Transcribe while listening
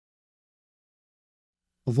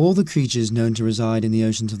Of all the creatures known to reside in the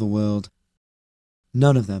oceans of the world,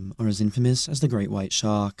 none of them are as infamous as the great white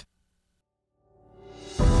shark.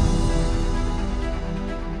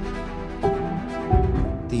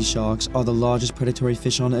 These sharks are the largest predatory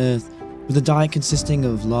fish on Earth, with a diet consisting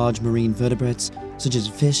of large marine vertebrates such as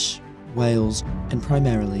fish, whales, and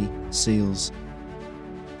primarily seals.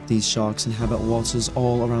 These sharks inhabit waters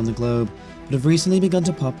all around the globe, but have recently begun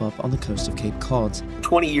to pop up on the coast of Cape Cod.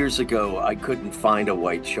 20 years ago, I couldn't find a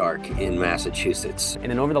white shark in Massachusetts.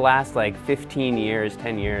 And then over the last 15 years,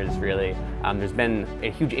 10 years really, there's been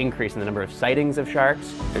a huge increase in the number of sightings of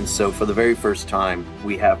sharks. And so for the very first time,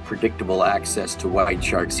 we have predictable access to white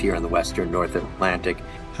sharks here in the western North Atlantic.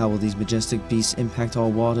 How will these majestic beasts impact our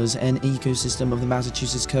waters and ecosystem of the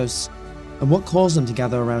Massachusetts coasts? And what caused them to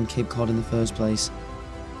gather around Cape Cod in the first place?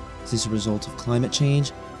 Is this a result of climate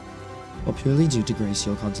change, or purely due to gray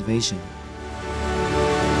seal conservation?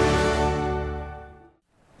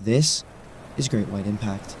 This is Great White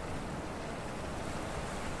Impact.